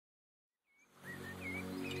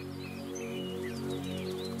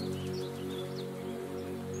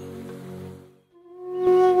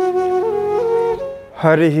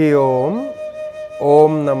Harihi Om,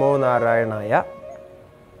 Om Namo Narayanaya.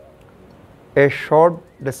 A short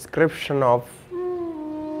description of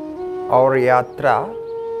our yatra,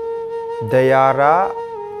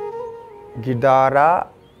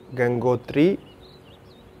 Dayara-Gidara-Gangotri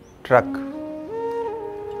truck.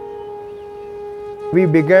 We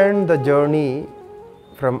began the journey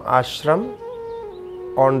from ashram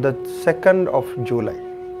on the 2nd of July,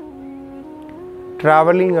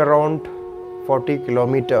 traveling around 40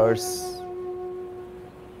 kilometers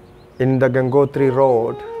in the Gangotri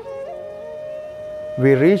road.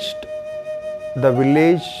 We reached the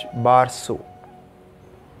village Barsu,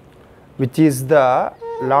 which is the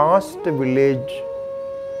last village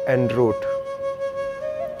en route.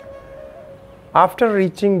 After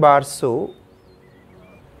reaching Barsu,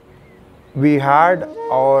 we had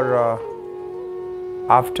our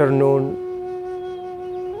afternoon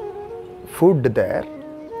food there,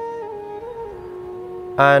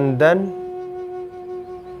 and then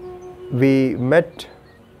we met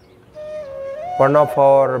one of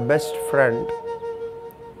our best friend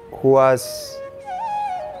who was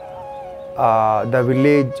the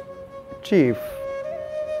village chief.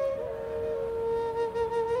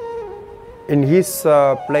 In his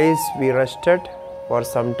place we rested for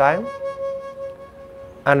some time,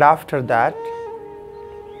 and after that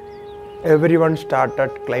everyone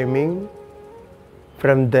started climbing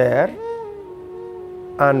from there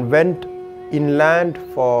and went inland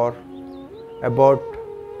for about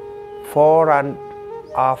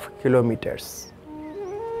 4.5 kilometers,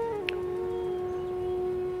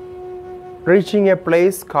 reaching a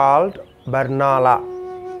place called Barnala.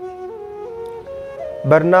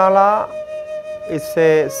 Barnala is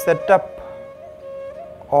a setup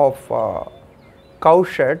of cow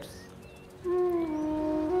sheds.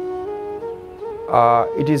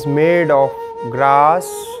 It is made of grass,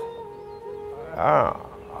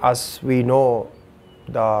 as we know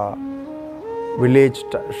the village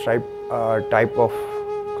type of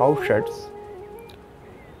cow sheds,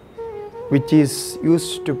 which is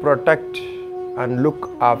used to protect and look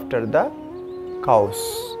after the cows.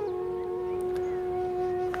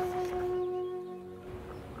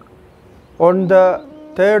 On the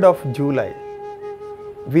 3rd of July,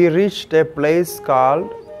 we reached a place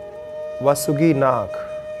called Vasugi Nag,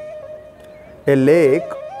 a lake.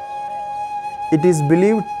 It is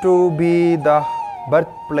believed to be the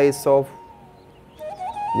birthplace of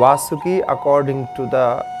Vasuki according to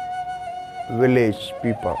the village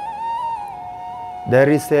people. There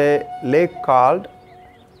is a lake called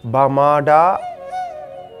Bhamada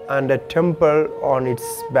and a temple on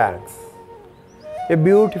its banks. A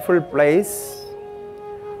beautiful place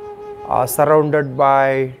surrounded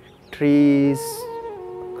by trees,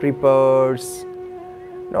 creepers.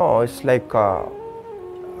 No, it's like a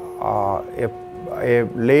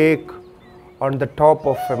lake on the top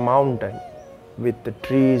of a mountain with the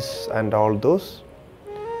trees and all those.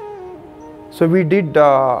 So we did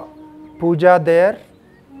puja there,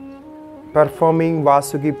 performing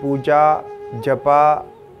Vasuki puja, japa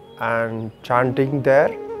and chanting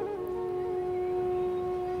there.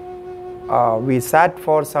 We sat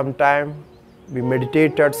for some time, we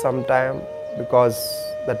meditated some time, because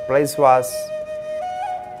that place was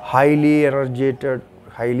highly energetic,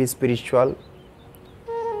 highly spiritual.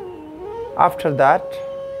 After that,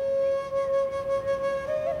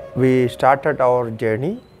 we started our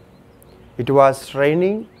journey. It was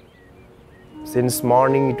raining. Since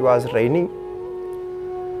morning it was raining.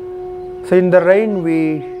 So in the rain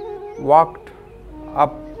we walked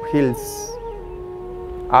up hills.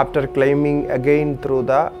 After climbing again through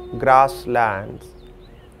the grasslands,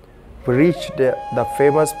 we reached the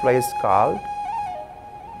famous place called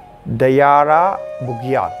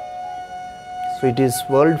Dayara-Bugyal. So it is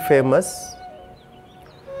world famous.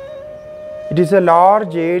 It is a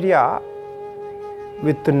large area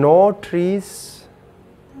with no trees,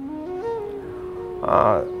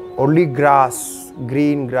 only grass,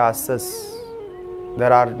 green grasses.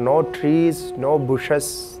 There are no trees, no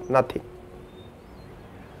bushes, nothing.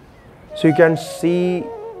 So you can see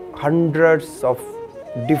hundreds of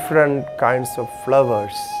different kinds of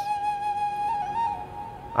flowers.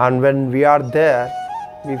 And when we are there,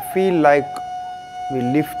 we feel like we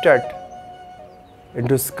lifted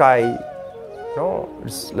into sky. No,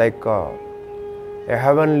 it's like a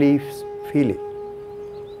heavenly feeling.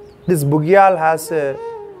 This Bugyal has a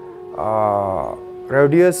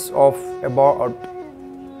radius of about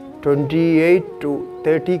 28 to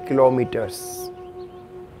 30 kilometers.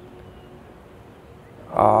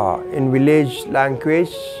 In village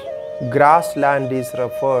language, grassland is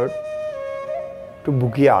referred to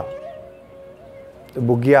Bugyal. The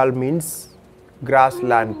Bugyal means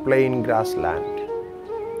grassland, plain grassland.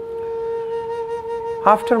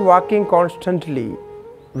 After walking constantly,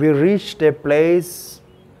 we reached a place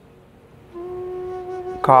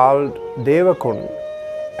called Devakund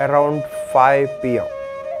around 5 p.m.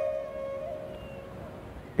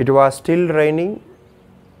 It was still raining.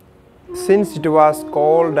 Since it was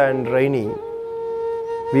cold and rainy,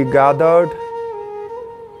 we gathered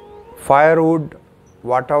firewood,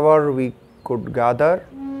 whatever we could gather,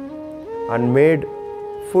 and made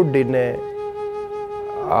food in a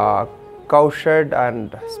cowshed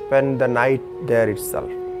and spent the night there itself.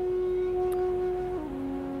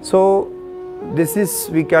 So this is,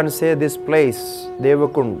 we can say, this place,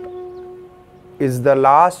 Devakund, is the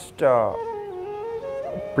last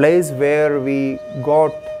place where we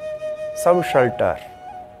got some shelter,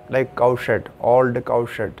 like cowshed, old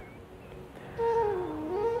cowshed.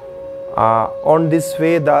 On this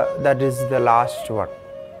way, that is the last one.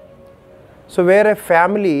 So where a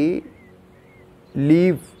family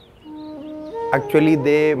live, actually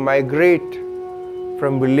they migrate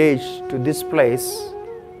from village to this place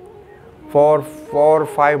for 4 or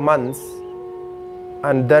 5 months,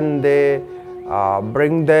 and then they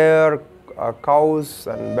bring their cows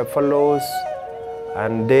and buffaloes,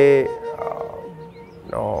 and they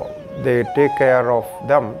take care of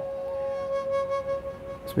them,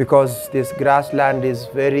 because this grassland is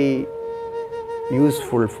very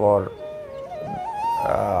useful for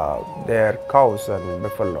their cows and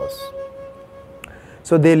buffaloes.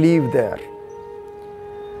 So they live there.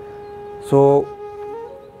 So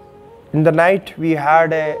in the night we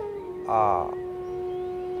had a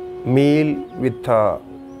meal with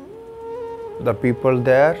the people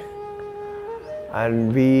there,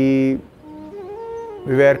 and we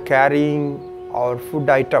were carrying our food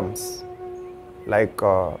items like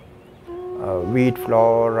wheat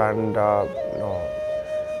flour and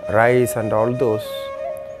rice and all those.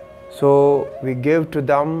 So we gave to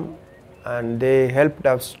them, and they helped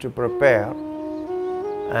us to prepare,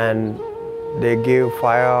 and they gave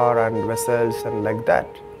fire and vessels and like that.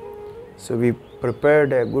 So we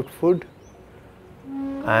prepared a good food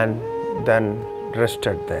and then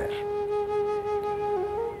rested there.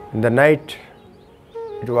 In the night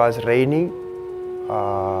it was raining,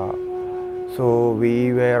 so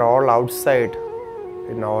we were all outside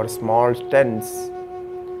in our small tents.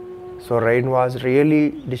 So rain was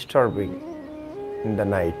really disturbing in the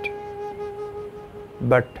night,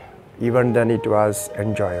 but even then it was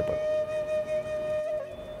enjoyable.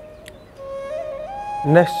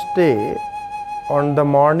 Next day, on the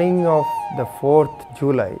morning of the 4th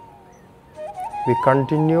July, we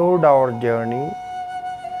continued our journey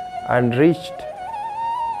and reached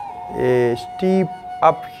a steep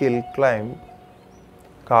uphill climb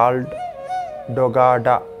called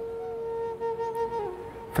Dogada.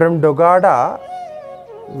 From Dogada,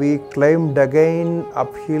 we climbed again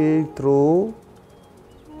uphill through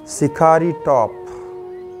Sikari Top.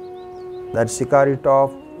 That Sikari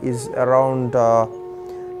Top is around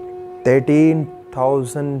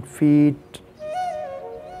 13,000 feet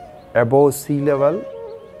above sea level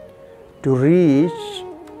to reach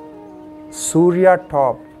Surya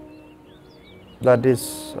Top. That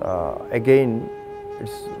is again,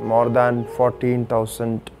 it's more than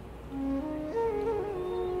 14,000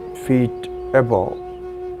 feet above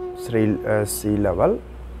sea level.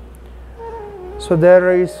 So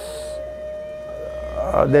there is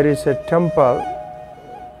a temple.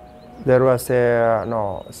 There was a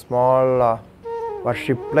small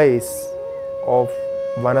worship place of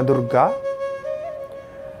Vanadurga,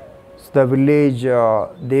 the village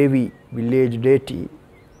Devi, village deity.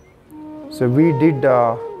 So we did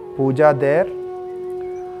puja there.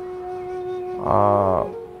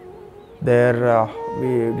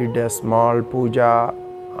 We did a small puja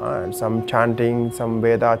and some chanting, some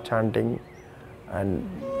Veda chanting, and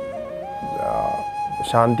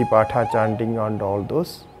Shanti Patha chanting and all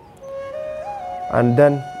those. And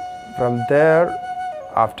then from there,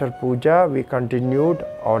 after puja, we continued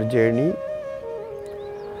our journey.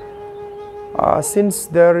 Since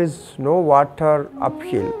there is no water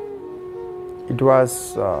uphill, it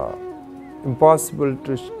was impossible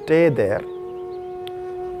to stay there,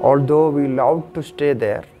 although we loved to stay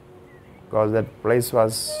there because that place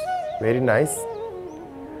was very nice.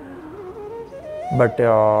 But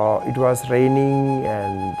it was raining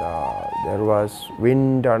and there was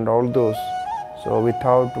wind and all those. So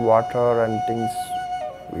without water and things,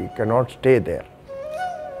 we cannot stay there.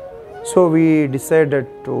 So we decided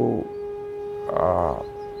to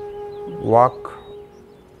walk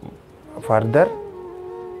further,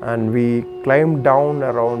 and we climbed down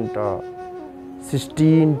around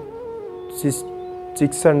 16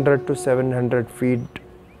 600 to 700 feet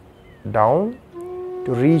down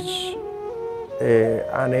to reach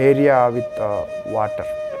an area with water.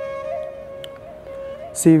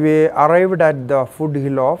 See, we arrived at the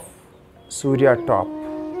foothill of Surya top.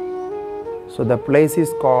 So the place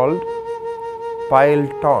is called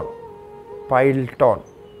Pilton.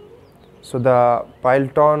 So the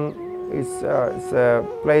Pilton is a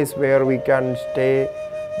place where we can stay.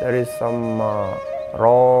 There is some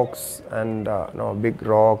rocks and big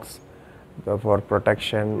rocks for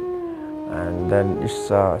protection, and then it's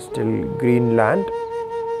still green land.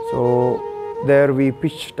 So there we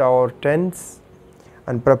pitched our tents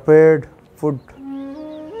and prepared food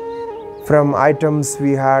from items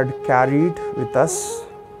we had carried with us.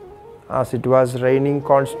 As it was raining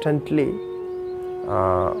constantly,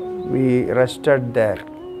 we rested there.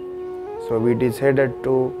 So we decided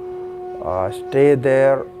to stay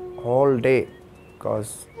there whole day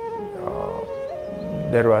because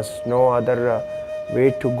there was no other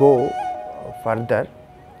way to go further.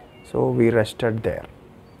 So we rested there.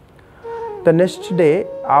 The next day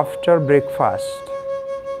after breakfast,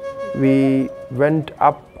 we went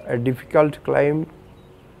up a difficult climb.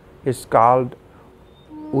 It's called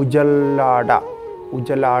Ujjalada.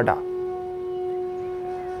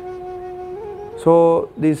 So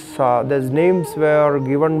these names were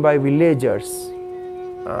given by villagers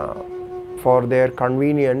for their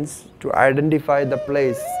convenience to identify the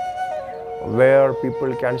place where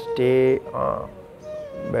people can stay,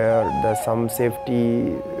 where some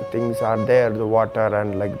safety things are there, the water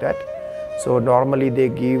and like that. So normally they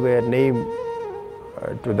give a name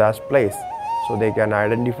to that place so they can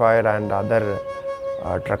identify, and other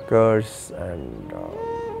truckers and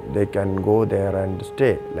they can go there and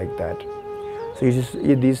stay like that. So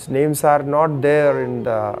these names are not there in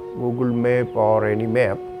the Google map or any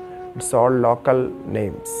map. It's all local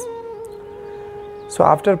names. So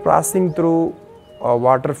after passing through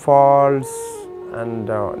waterfalls and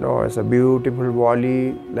it's a beautiful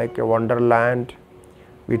valley like a wonderland,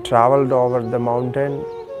 we traveled over the mountain,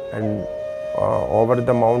 and over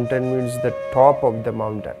the mountain means the top of the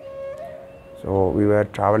mountain. So we were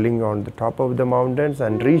traveling on the top of the mountains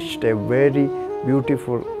and reached a very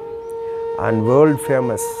beautiful and world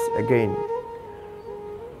famous again.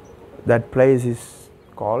 That place is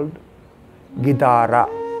called Gidara.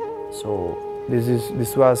 So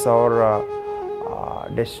this was our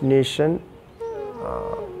destination,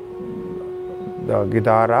 the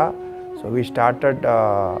Gidara. So we started,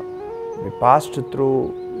 we passed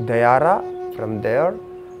through Dayara. From there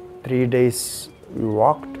 3 days we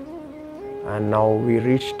walked, and now we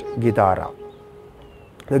reached Gidara.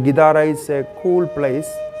 The Gidara is a cool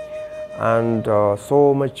place, and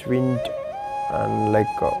so much wind, and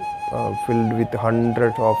like filled with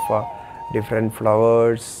hundreds of different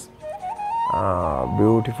flowers,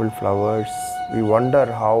 beautiful flowers. We wonder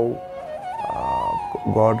how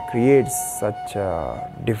God creates such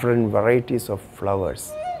different varieties of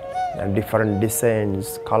flowers and different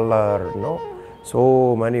designs, color,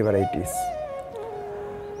 so many varieties.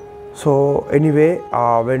 So anyway,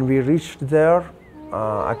 when we reached there,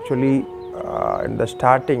 actually in the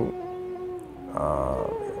starting,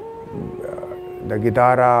 the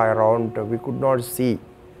Gidara around we could not see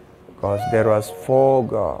because there was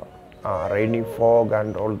fog, rainy fog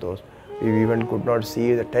and all those. We even could not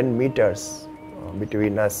see the 10 meters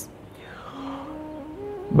between us.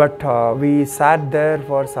 But we sat there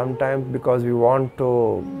for some time because we want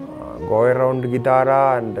to go around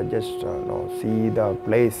Gidara and just see the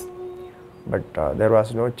place. But there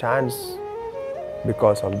was no chance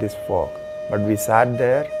because of this fog. But we sat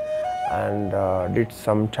there and did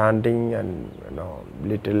some chanting and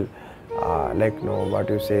little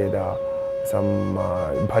some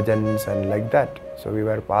bhajans and like that. So we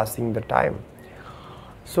were passing the time.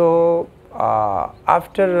 So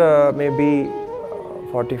after maybe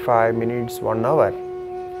 45 minutes, 1 hour,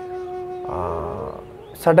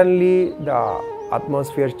 suddenly the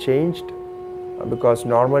atmosphere changed, because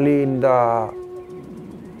normally in the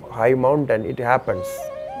high mountain it happens,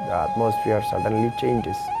 the atmosphere suddenly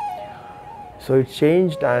changes. So it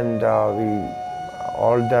changed, and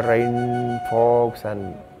all the rain, fogs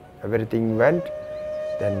and everything went.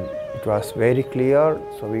 Then it was very clear,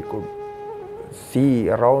 so we could see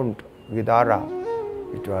around Gidara.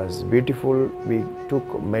 It was beautiful. We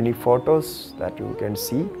took many photos that you can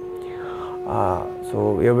see.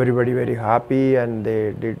 So everybody very happy, and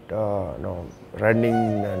they did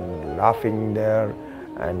running and laughing there,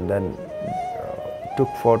 and then took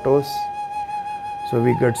photos. So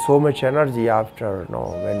we got so much energy after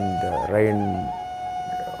when the rain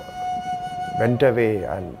went away,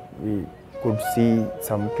 and we could see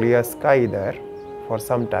some clear sky there for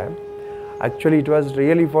some time. Actually, it was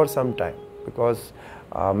really for some time, because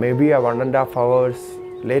maybe 1.5 hours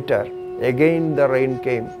later, again the rain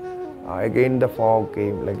came, again the fog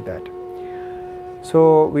came, like that. So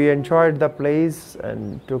we enjoyed the place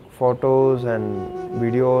and took photos and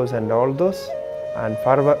videos and all those. And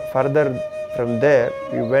further from there,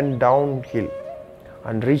 we went downhill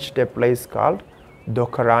and reached a place called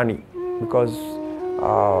Dokarani, because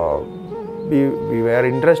we were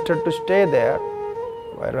interested to stay there,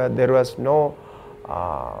 where there was no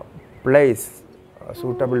place, a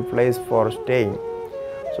suitable place for staying.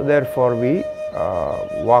 So therefore we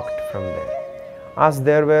walked from there. As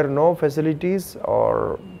there were no facilities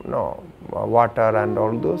or no water and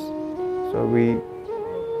all those, so we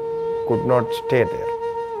could not stay there.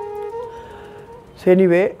 So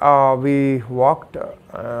anyway, we walked,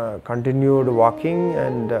 continued walking,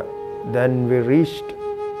 and then we reached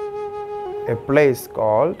a place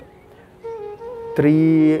called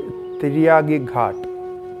Tiriyagi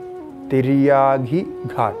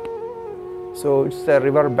Ghat. So it's a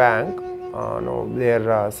river bank.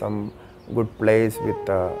 There are some good place with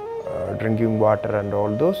drinking water and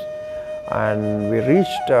all those. And we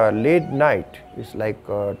reached late night. It's like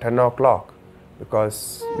 10 o'clock,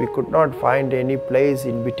 because we could not find any place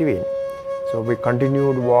in between. So we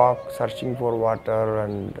continued walk, searching for water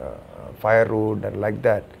and firewood and like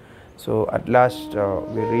that. So at last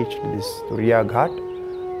we reached this Turiya Ghat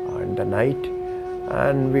in the night,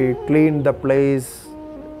 and we cleaned the place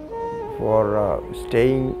for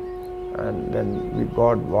staying, and then we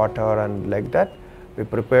got water and like that. We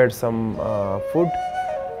prepared some food,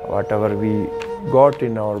 whatever we got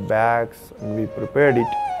in our bags, and we prepared it.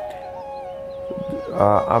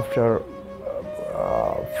 After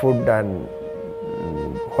food and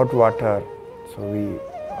hot water, so we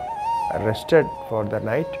rested for the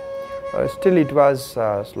night. Still it was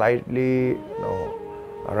slightly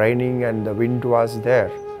raining and the wind was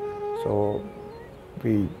there, so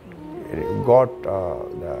we got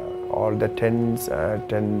all the tents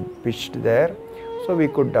pitched there, so we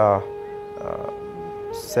could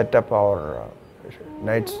set up our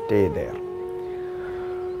night stay there.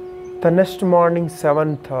 The next morning,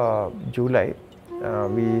 7th July,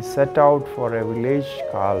 we set out for a village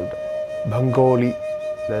called Bhangoli.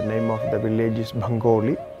 The name of the village is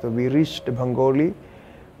Bhangoli. So we reached Bhangoli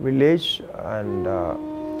village, and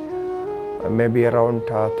maybe around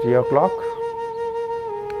 3 o'clock.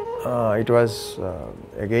 It was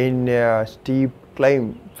again a steep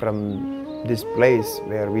climb from this place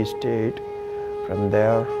where we stayed. From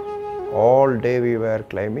there, all day we were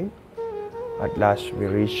climbing. At last we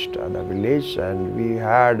reached the village, and we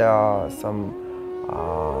had some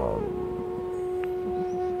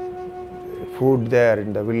food there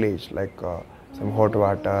in the village, like some hot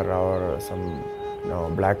water or some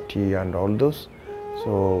black tea and all those.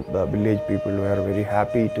 So the village people were very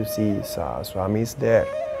happy to see Swamis there.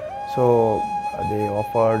 So they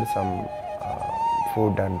offered some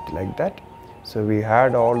food and like that. So we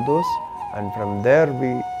had all those, and from there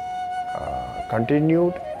we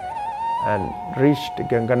continued and reached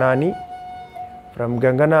Ganganani. From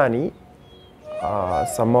Ganganani,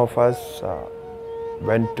 some of us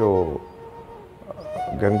went to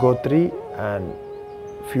Gangotri, and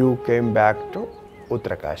few came back to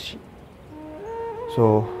Uttarakashi.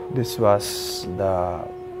 So this was the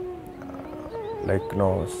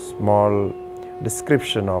small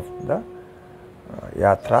description of the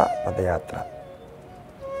Padayatra.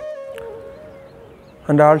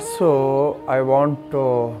 And also I want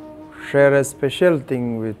to share a special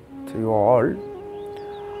thing with you all.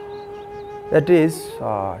 That is,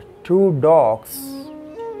 2 dogs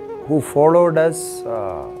who followed us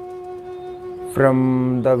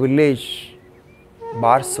from the village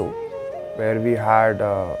Barso, where we had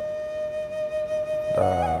the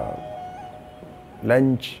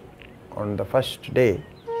lunch on the first day.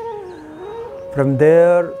 From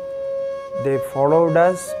there, they followed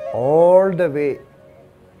us all the way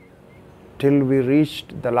till we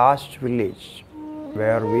reached the last village,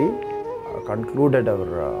 where we concluded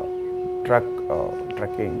our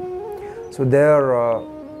trekking. So there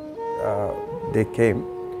they came.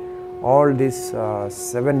 All these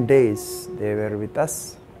 7 days they were with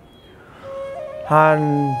us,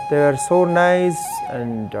 and they were so nice.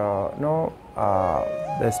 And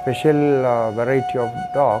the special variety of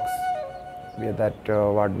dogs that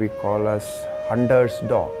what we call as hunter's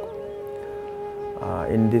dog.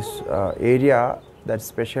 In this area, that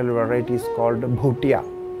special variety is called Bhutia.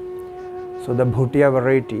 So the Bhutia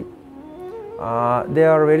variety, they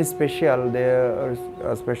are very special. They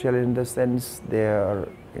are special in the sense they are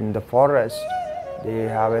in the forest. They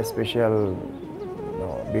have a special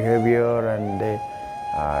behavior, and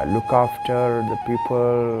look after the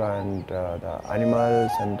people and the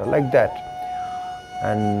animals and like that.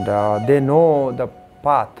 And they know the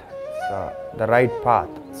path, the right path.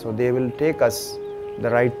 So they will take us the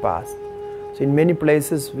right path. So in many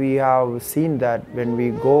places we have seen that when we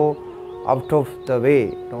go out of the way,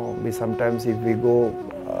 we sometimes if we go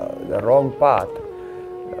the wrong path,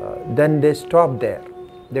 then they stop there.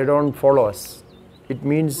 They don't follow us. It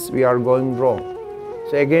means we are going wrong.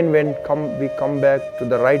 So again, when we come back to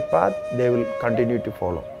the right path, they will continue to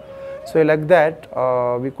follow. So like that,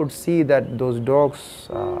 we could see that those dogs,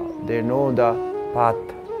 they know the path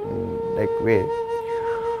like way.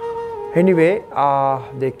 Anyway,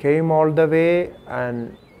 they came all the way,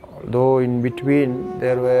 and though in between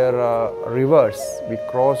there were rivers, we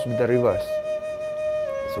crossed the rivers.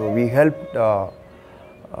 So we helped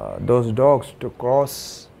those dogs to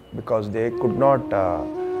cross because they could not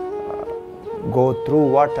go through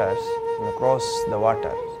waters, cross the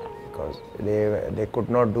water, because they could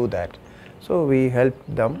not do that. So we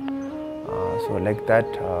helped them. So like that,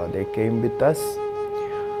 they came with us.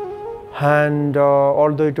 And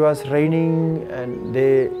although it was raining, and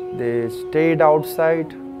they stayed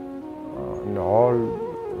outside in all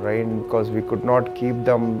rain, because we could not keep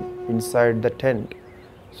them inside the tent.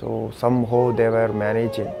 So somehow they were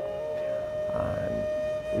managing, and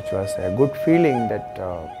which was a good feeling that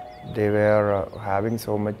they were having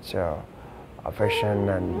so much affection,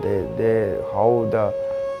 and how the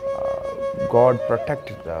God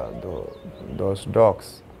protected those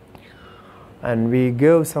dogs. And we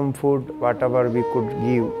gave some food, whatever we could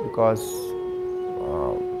give, because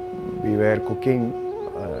we were cooking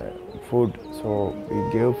food. So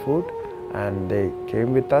we gave food, and they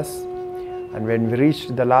came with us. And when we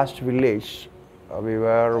reached the last village, we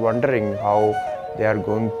were wondering how they are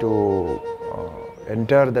going to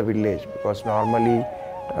enter the village, because normally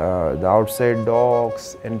the outside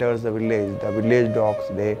dogs enters the village. The village dogs,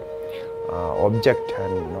 they object,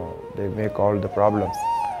 and they make all the problems.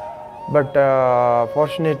 But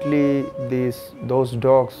fortunately, those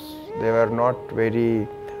dogs, they were not very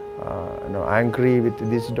angry with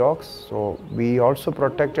these dogs. So we also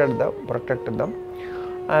protected them,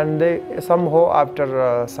 and they somehow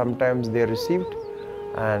after sometimes they received,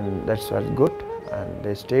 and that's was good. And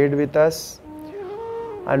they stayed with us.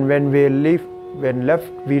 And when we left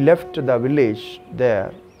the village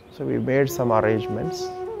there. So we made some arrangements,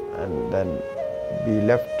 and then we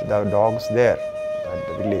left the dogs there at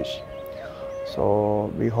the village.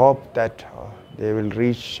 So we hope that they will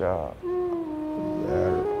reach their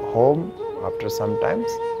home after some times.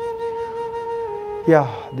 Yeah,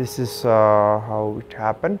 this is how it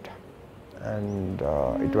happened, and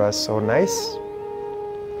it was so nice.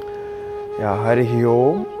 Yeah, Harihi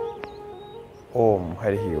Om, Om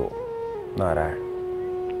Harihi Om, Narayana.